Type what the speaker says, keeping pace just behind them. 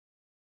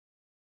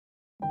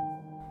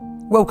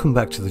Welcome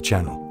back to the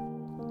channel.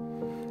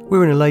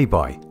 We're in a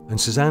lay-by and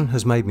Suzanne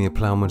has made me a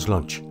ploughman's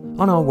lunch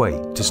on our way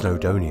to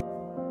Snowdonia.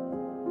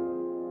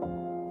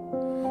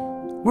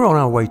 We're on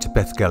our way to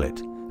Beddgelert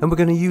and we're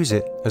going to use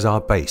it as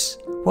our base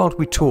while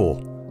we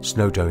tour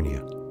Snowdonia.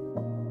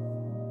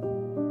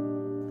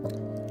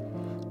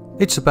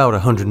 It's about a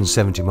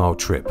 170-mile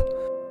trip.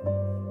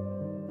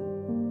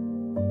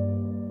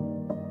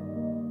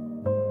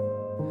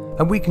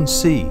 And we can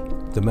see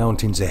the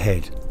mountains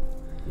ahead.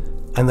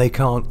 And they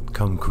can't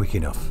come quick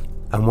enough.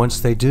 And once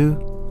they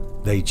do,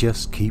 they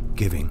just keep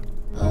giving.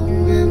 All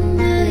my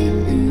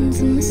mind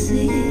and my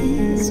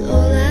seas,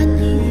 all I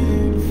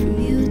need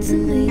from you to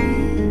me.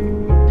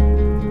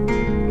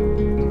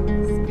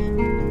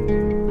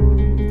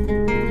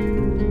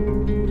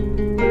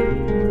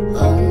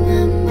 All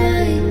my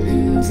mind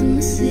and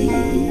my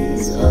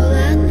seas, all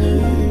I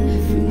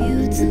need from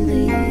you to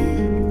me.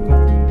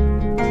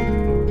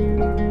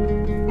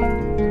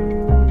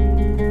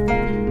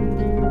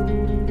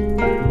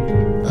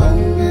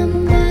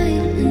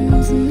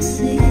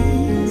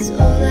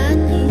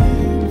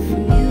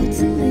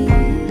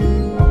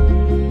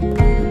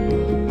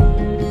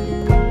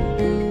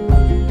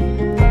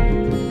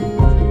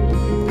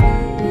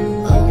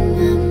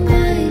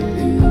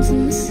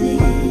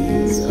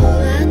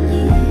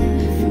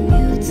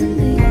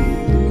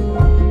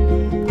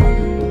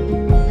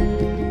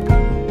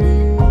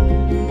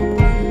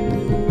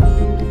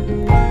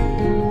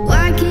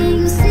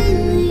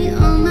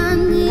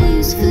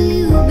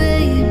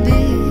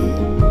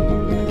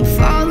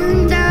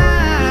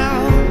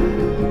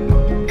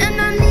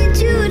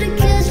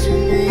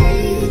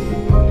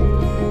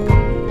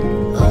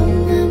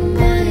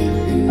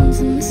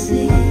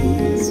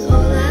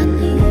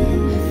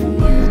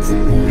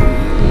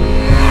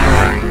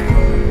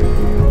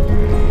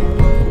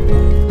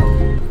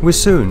 We're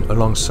soon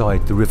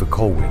alongside the River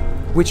Colwyn,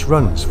 which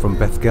runs from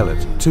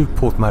Beddgelert to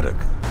Porthmadog.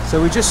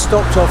 So we just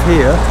stopped off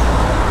here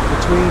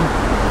between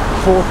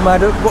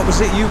Porthmadog. What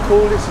was it you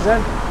called it,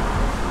 Suzanne?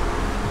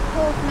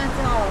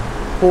 Porthmadog.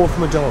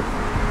 Porthmadog.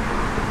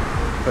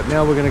 But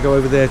now we're going to go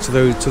over there to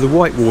the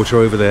white water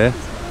over there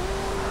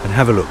and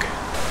have a look.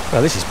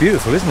 Now this is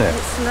beautiful, isn't it?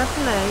 It's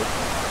lovely.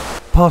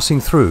 Passing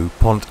through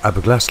Pont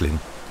Aberglaslyn,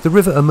 the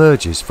river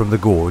emerges from the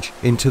gorge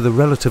into the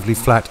relatively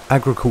flat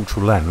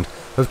agricultural land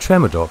of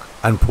Tremodog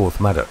and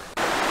Porthmadog.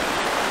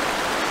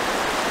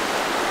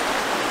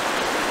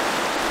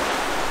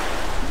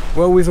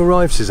 Well, we've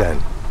arrived,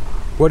 Suzanne.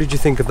 What did you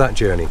think of that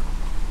journey?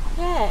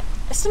 Yeah,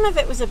 some of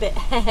it was a bit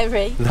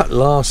hairy. That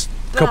last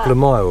couple of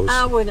miles.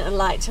 I wouldn't have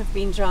liked to have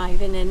been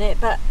driving in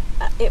it, but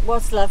it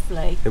was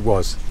lovely. It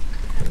was.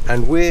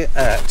 And we're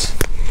at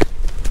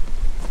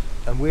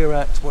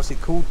what's it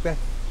called?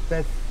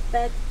 Beddgelert.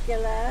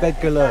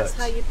 Beddgelert. That's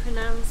how you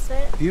pronounce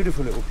it.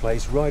 Beautiful little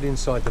place right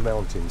inside the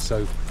mountains.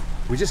 So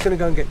we're just going to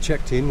go and get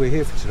checked in. We're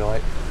here for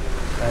tonight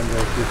and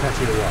we'll catch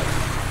it away.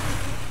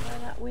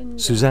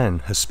 Suzanne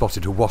has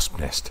spotted a wasp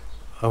nest.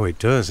 Oh, it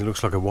does. It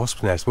looks like a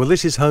wasp nest. Well,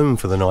 this is home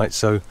for the night,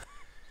 so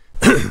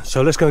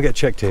so let's go and get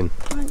checked in.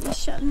 Aren't you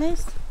shutting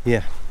this?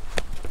 Yeah.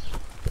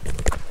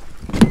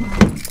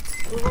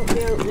 We won't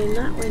be opening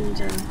that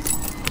window.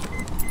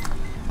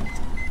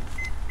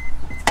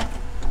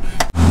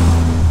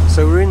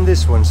 So we're in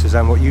this one,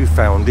 Suzanne, what you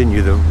found, didn't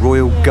you? The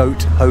Royal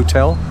Goat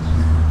Hotel,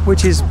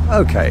 which is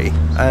okay,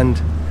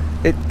 and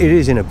it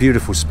is in a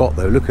beautiful spot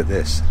though. Look at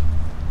this.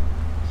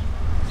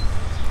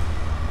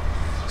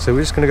 So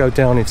we're just going to go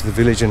down into the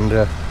village and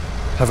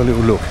have a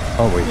little look,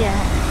 aren't we?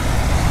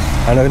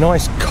 Yeah. And a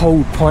nice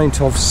cold pint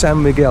of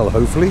San Miguel,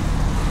 hopefully.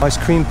 Ice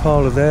cream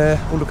parlour there.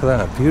 Oh, look at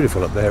that.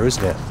 Beautiful up there,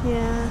 isn't it?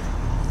 Yeah.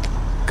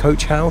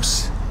 Coach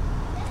house.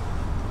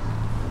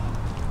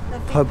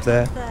 Pub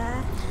there.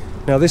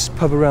 Now this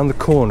pub around the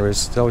corner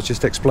is, I was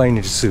just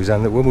explaining to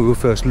Suzanne that when we were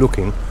first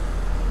looking,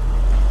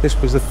 this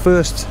was the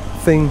first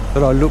thing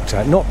that I looked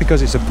at, not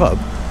because it's a pub.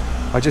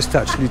 I just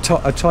actually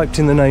I typed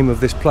in the name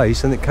of this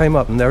place and it came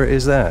up, and there it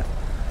is there.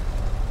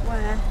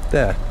 Where?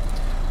 There.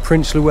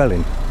 Prince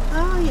Llewellyn.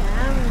 Oh yeah,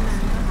 I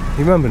remember.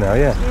 You remember now,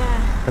 yeah?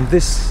 Yeah. And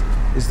this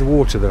is the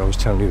water that I was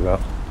telling you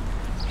about.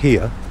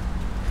 Here.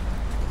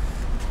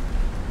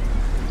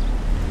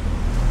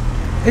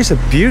 It's a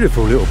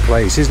beautiful little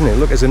place, isn't it?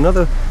 Look, there's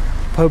another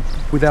pub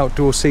with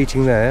outdoor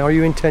seating there. Are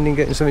you intending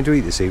getting something to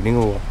eat this evening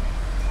or what?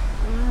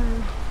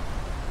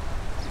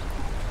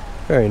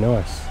 Very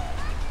nice.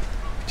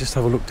 Just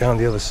have a look down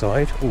the other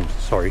side. Oh,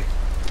 sorry.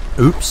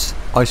 Oops,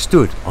 I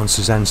stood on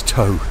Suzanne's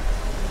toe.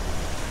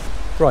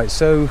 Right,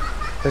 so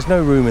there's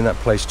no room in that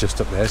place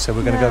just up there, so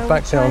we're going to go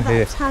back down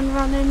here.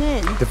 Running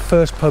in. The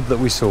first pub that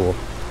we saw.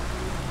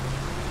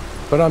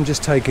 But I'm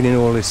just taking in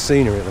all this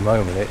scenery at the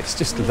moment. It's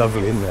just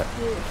lovely, isn't it?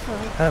 Beautiful.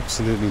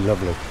 Absolutely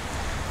lovely.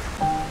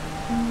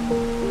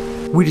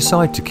 We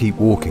decide to keep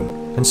walking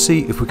and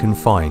see if we can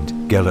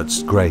find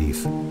Gelert's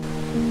grave.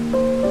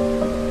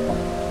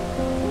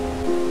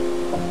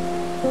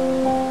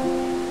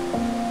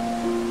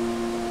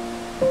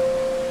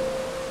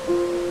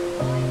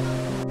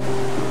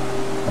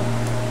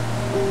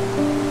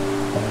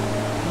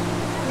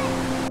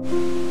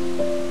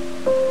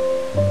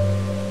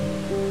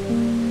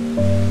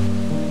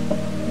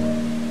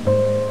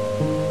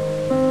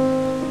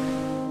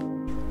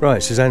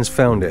 Right, Suzanne's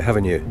found it,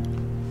 haven't you?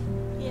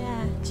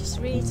 Yeah, just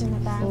reading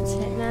about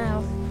it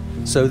now.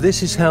 So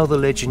this is how the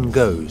legend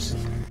goes.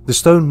 The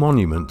stone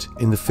monument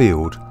in the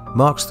field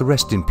marks the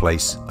resting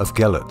place of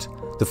Gelert,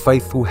 the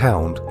faithful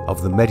hound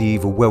of the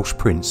medieval Welsh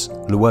prince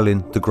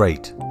Llewellyn the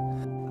Great.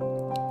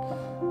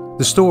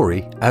 The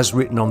story, as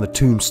written on the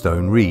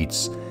tombstone,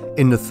 reads: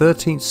 in the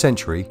 13th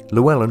century,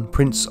 Llewellyn,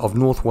 Prince of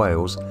North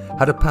Wales,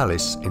 had a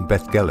palace in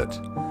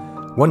Beddgelert.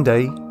 One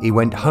day he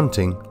went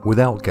hunting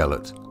without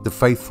Gelert, the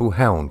faithful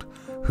hound,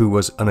 who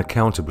was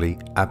unaccountably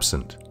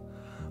absent.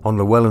 On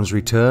Llewellyn's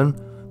return,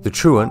 the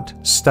truant,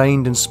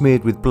 stained and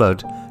smeared with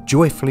blood,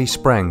 joyfully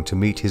sprang to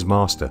meet his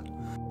master.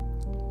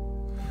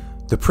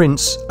 The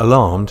prince,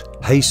 alarmed,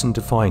 hastened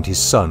to find his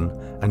son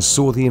and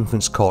saw the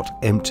infant's cot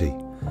empty,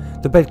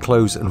 the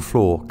bedclothes and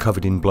floor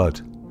covered in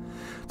blood.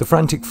 The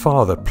frantic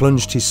father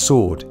plunged his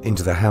sword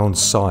into the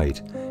hound's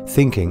side,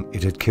 thinking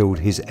it had killed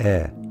his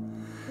heir.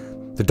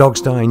 The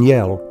dog's dying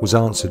yell was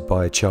answered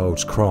by a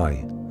child's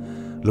cry.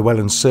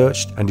 Llewellyn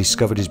searched and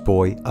discovered his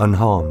boy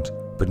unharmed,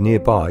 but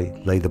nearby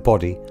lay the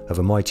body of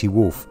a mighty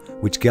wolf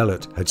which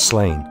Gelert had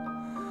slain.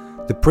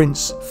 The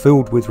prince,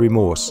 filled with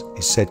remorse,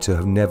 is said to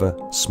have never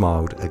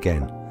smiled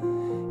again.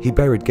 He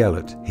buried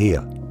Gelert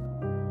here.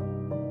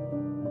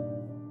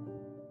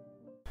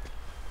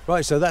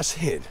 Right, so that's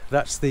it.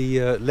 That's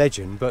the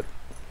legend, but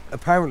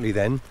apparently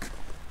then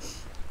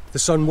the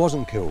son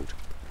wasn't killed.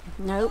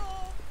 Nope.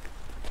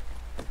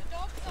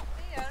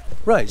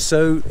 Right,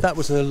 so that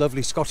was a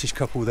lovely Scottish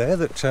couple there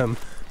that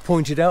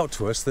pointed out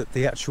to us that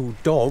the actual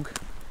dog,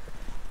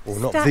 or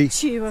not the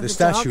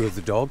statue of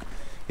the dog,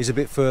 is a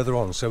bit further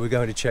on, so we're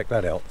going to check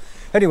that out.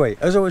 Anyway,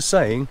 as I was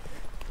saying,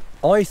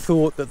 I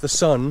thought that the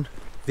son,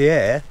 the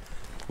heir,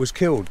 was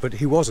killed, but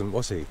he wasn't,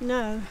 was he?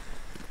 No.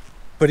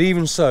 But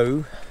even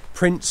so,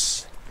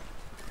 Prince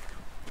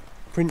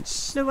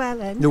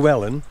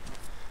Llewellyn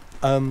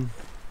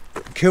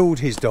killed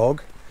his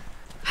dog,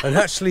 and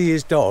actually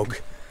his dog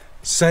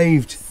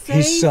saved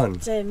his son.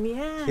 Him,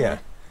 yeah. Yeah,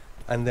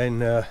 and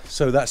then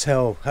so that's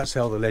how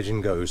the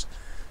legend goes.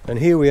 And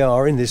here we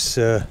are in this.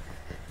 And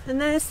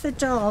there's the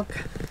dog.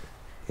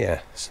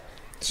 Yeah,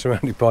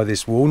 surrounded by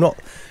this wall.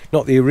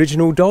 Not the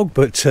original dog,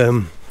 but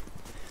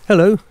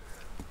hello.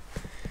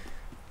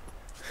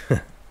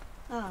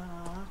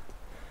 Aww.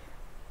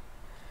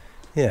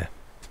 Yeah.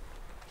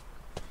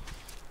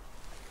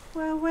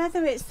 Well,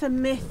 whether it's a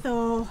myth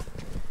or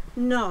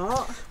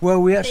not,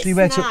 well, we actually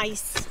met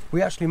nice.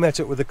 We actually met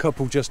up with a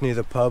couple just near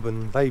the pub,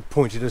 and they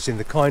pointed us in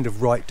the kind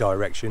of right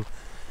direction,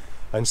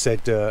 and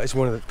said it's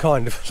one of the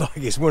kind of like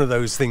it's one of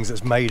those things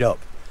that's made up.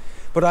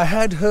 But I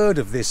had heard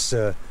of this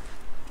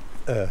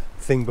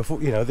thing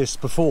before, you know, this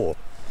before,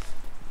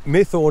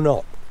 myth or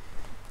not.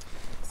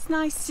 It's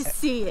nice to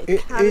see it.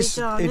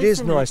 It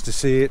is nice to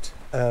see it.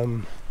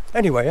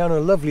 Anyway, on a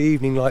lovely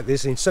evening like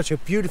this in such a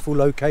beautiful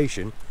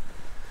location,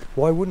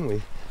 why wouldn't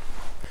we?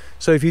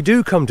 So if you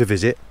do come to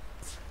visit,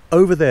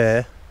 over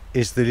there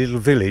is the little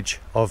village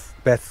of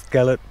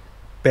Beddgelert.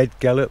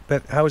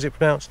 How is it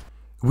pronounced?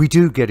 We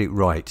do get it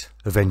right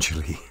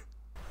eventually.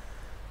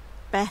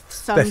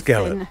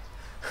 Beddgelert.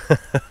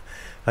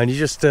 And you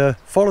just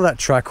follow that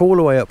track all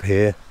the way up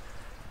here,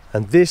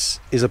 and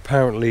this is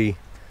apparently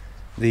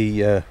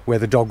the where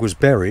the dog was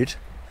buried.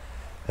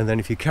 And then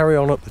if you carry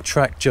on up the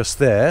track just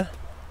there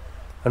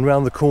and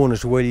round the corner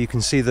to where you can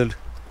see the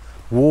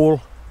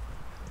wall,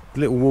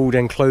 little walled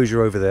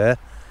enclosure over there,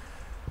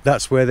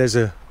 that's where there's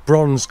a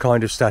bronze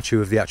kind of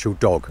statue of the actual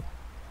dog.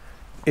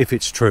 If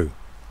it's true,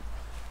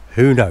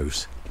 who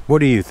knows? What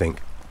do you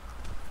think?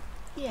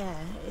 Yeah,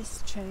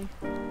 it's true.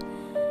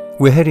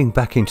 We're heading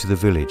back into the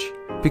village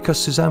because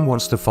Suzanne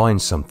wants to find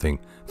something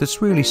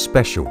that's really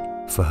special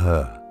for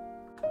her.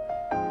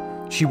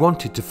 She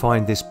wanted to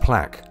find this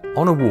plaque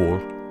on a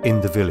wall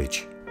in the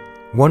village.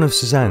 One of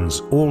Suzanne's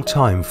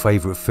all-time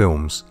favourite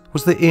films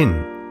was The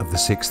Inn of the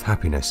Sixth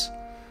Happiness.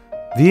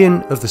 The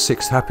Inn of the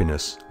Sixth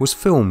Happiness was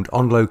filmed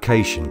on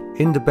location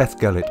in the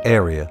Beddgelert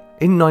area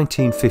in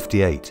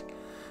 1958.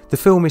 The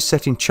film is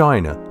set in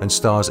China and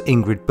stars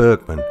Ingrid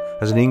Bergman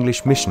as an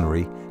English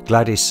missionary,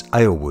 Gladys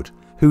Aylward,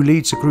 who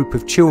leads a group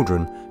of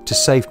children to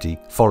safety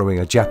following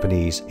a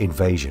Japanese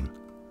invasion.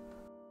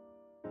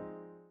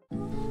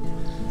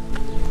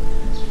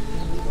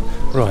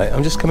 Right,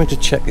 I'm just coming to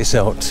check this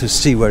out to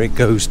see where it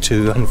goes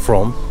to and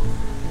from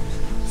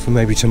for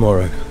maybe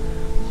tomorrow.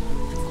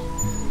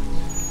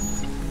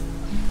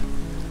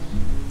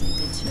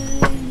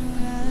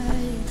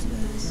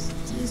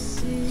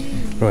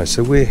 Right,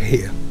 so we're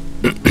here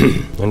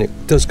and it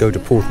does go to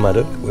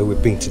Porthmadog where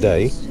we've been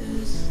today,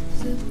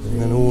 and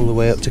then all the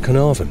way up to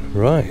Carnarvon.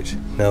 Right,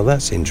 now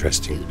that's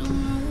interesting.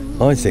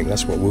 I think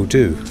that's what we'll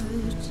do.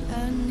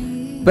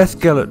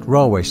 Beddgelert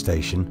railway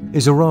station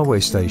is a railway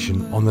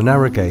station on the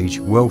narrow gauge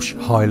Welsh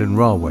Highland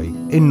Railway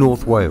in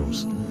North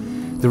Wales.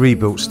 The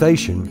rebuilt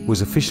station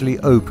was officially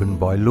opened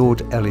by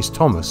Lord Ellis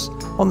Thomas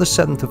on the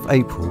 7th of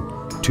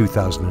April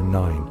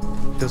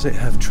 2009. Does it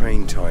have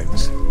train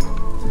times?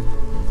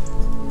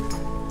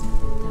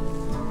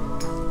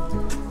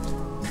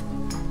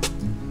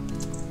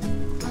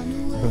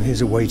 Well,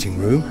 here's a waiting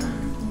room.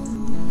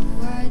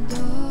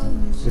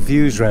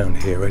 views round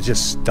here are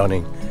just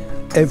stunning.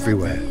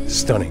 Everywhere,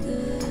 stunning.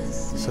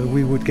 So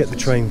we would get the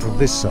train from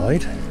this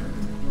side.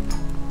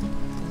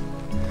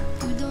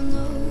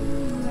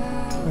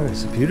 Oh,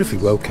 it's a beautifully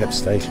well kept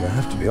station, I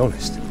have to be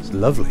honest. It's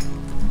lovely.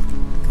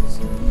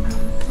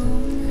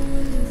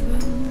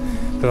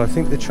 But I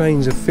think the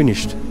trains are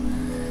finished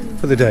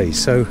for the day,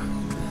 so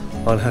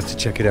I'll have to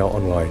check it out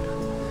online.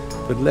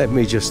 But let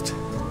me just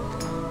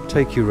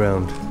take you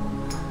around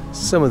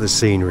some of the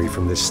scenery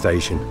from this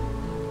station.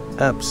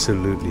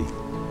 Absolutely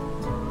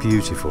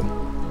beautiful.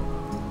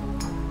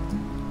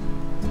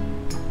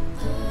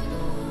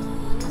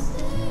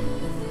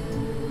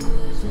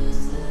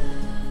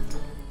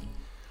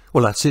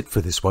 Well, that's it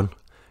for this one.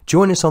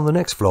 Join us on the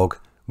next vlog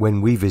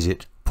when we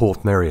visit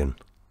Portmeirion.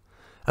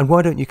 And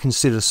why don't you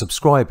consider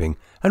subscribing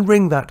and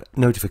ring that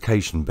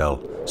notification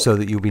bell so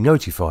that you'll be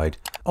notified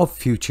of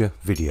future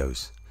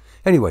videos.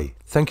 Anyway,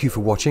 thank you for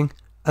watching,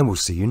 and we'll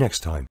see you next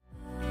time.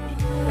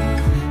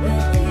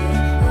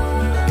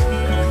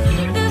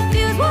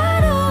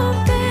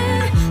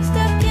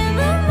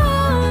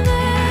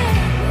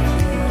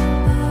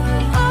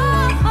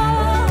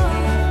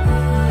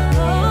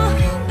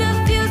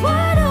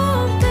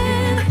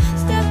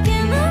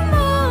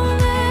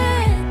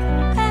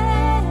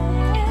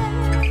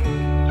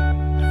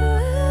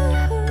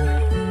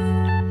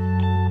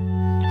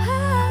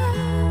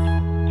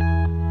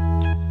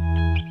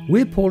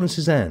 We're Paul and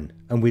Suzanne,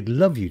 and we'd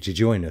love you to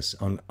join us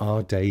on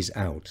our days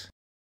out.